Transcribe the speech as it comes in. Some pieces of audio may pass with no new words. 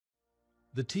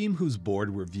The team whose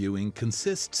board we're viewing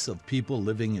consists of people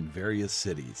living in various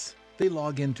cities. They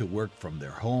log in to work from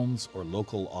their homes or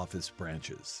local office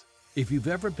branches. If you've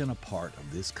ever been a part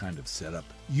of this kind of setup,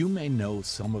 you may know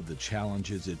some of the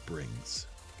challenges it brings.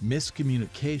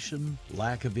 Miscommunication,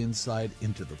 lack of insight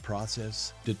into the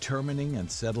process, determining and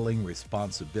settling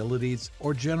responsibilities,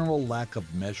 or general lack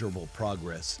of measurable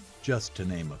progress, just to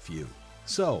name a few.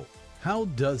 So, how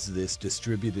does this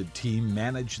distributed team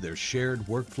manage their shared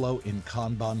workflow in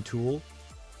Kanban Tool?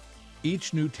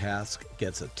 Each new task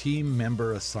gets a team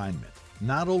member assignment,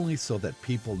 not only so that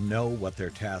people know what their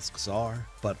tasks are,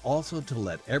 but also to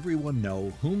let everyone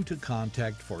know whom to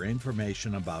contact for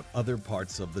information about other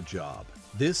parts of the job.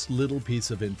 This little piece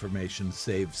of information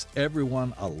saves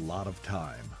everyone a lot of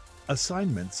time.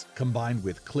 Assignments, combined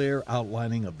with clear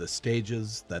outlining of the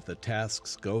stages that the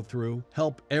tasks go through,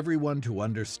 help everyone to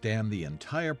understand the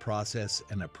entire process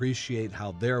and appreciate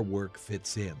how their work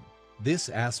fits in. This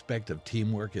aspect of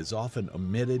teamwork is often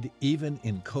omitted even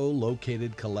in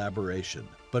co-located collaboration,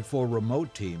 but for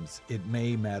remote teams, it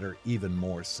may matter even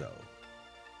more so.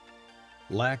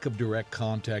 Lack of direct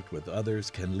contact with others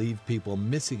can leave people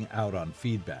missing out on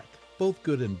feedback, both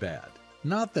good and bad.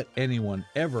 Not that anyone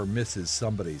ever misses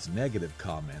somebody's negative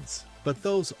comments, but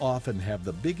those often have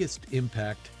the biggest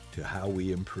impact to how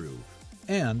we improve.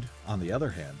 And, on the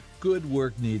other hand, good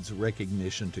work needs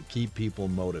recognition to keep people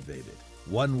motivated.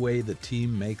 One way the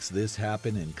team makes this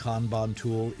happen in Kanban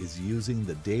Tool is using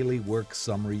the daily work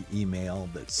summary email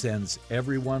that sends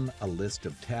everyone a list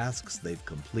of tasks they've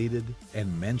completed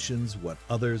and mentions what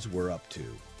others were up to.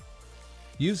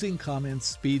 Using comments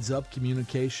speeds up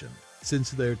communication.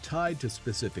 Since they're tied to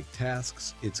specific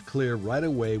tasks, it's clear right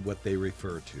away what they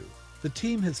refer to. The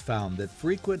team has found that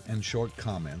frequent and short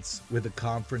comments, with a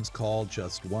conference call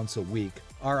just once a week,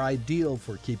 are ideal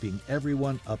for keeping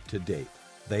everyone up to date.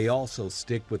 They also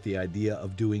stick with the idea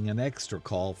of doing an extra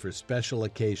call for special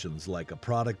occasions like a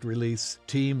product release,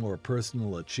 team or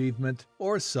personal achievement,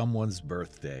 or someone's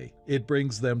birthday. It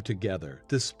brings them together,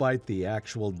 despite the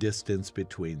actual distance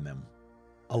between them.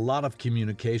 A lot of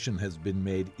communication has been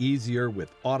made easier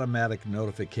with automatic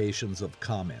notifications of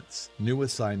comments, new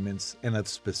assignments, and of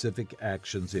specific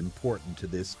actions important to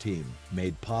this team,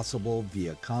 made possible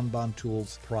via Kanban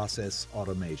Tool's process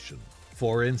automation.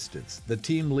 For instance, the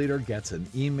team leader gets an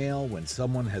email when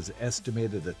someone has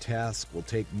estimated a task will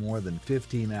take more than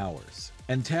 15 hours,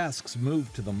 and tasks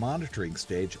moved to the monitoring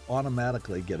stage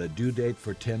automatically get a due date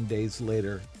for 10 days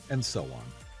later, and so on.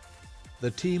 The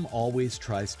team always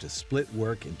tries to split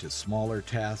work into smaller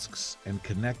tasks and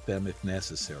connect them if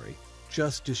necessary,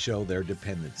 just to show their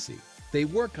dependency. They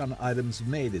work on items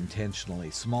made intentionally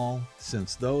small,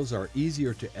 since those are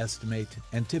easier to estimate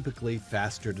and typically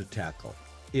faster to tackle.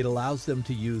 It allows them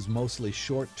to use mostly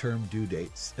short-term due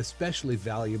dates, especially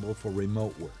valuable for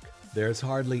remote work. There's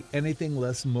hardly anything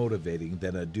less motivating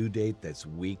than a due date that's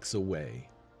weeks away.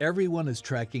 Everyone is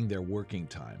tracking their working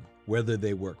time, whether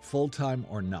they work full-time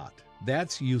or not.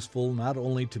 That's useful not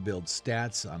only to build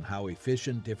stats on how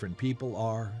efficient different people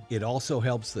are, it also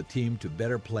helps the team to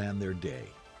better plan their day.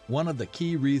 One of the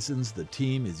key reasons the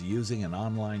team is using an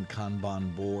online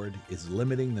Kanban board is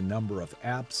limiting the number of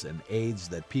apps and aids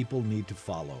that people need to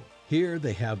follow. Here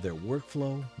they have their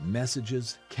workflow,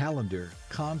 messages, calendar,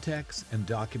 contacts, and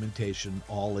documentation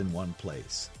all in one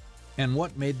place. And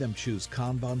what made them choose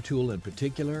Kanban Tool in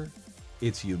particular?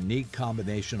 Its unique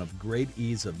combination of great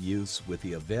ease of use with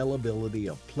the availability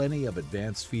of plenty of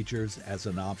advanced features as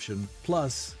an option,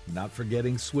 plus, not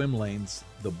forgetting swim lanes,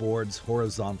 the board's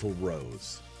horizontal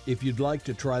rows. If you'd like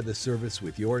to try the service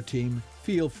with your team,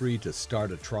 feel free to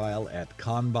start a trial at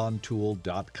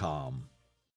kanbantool.com.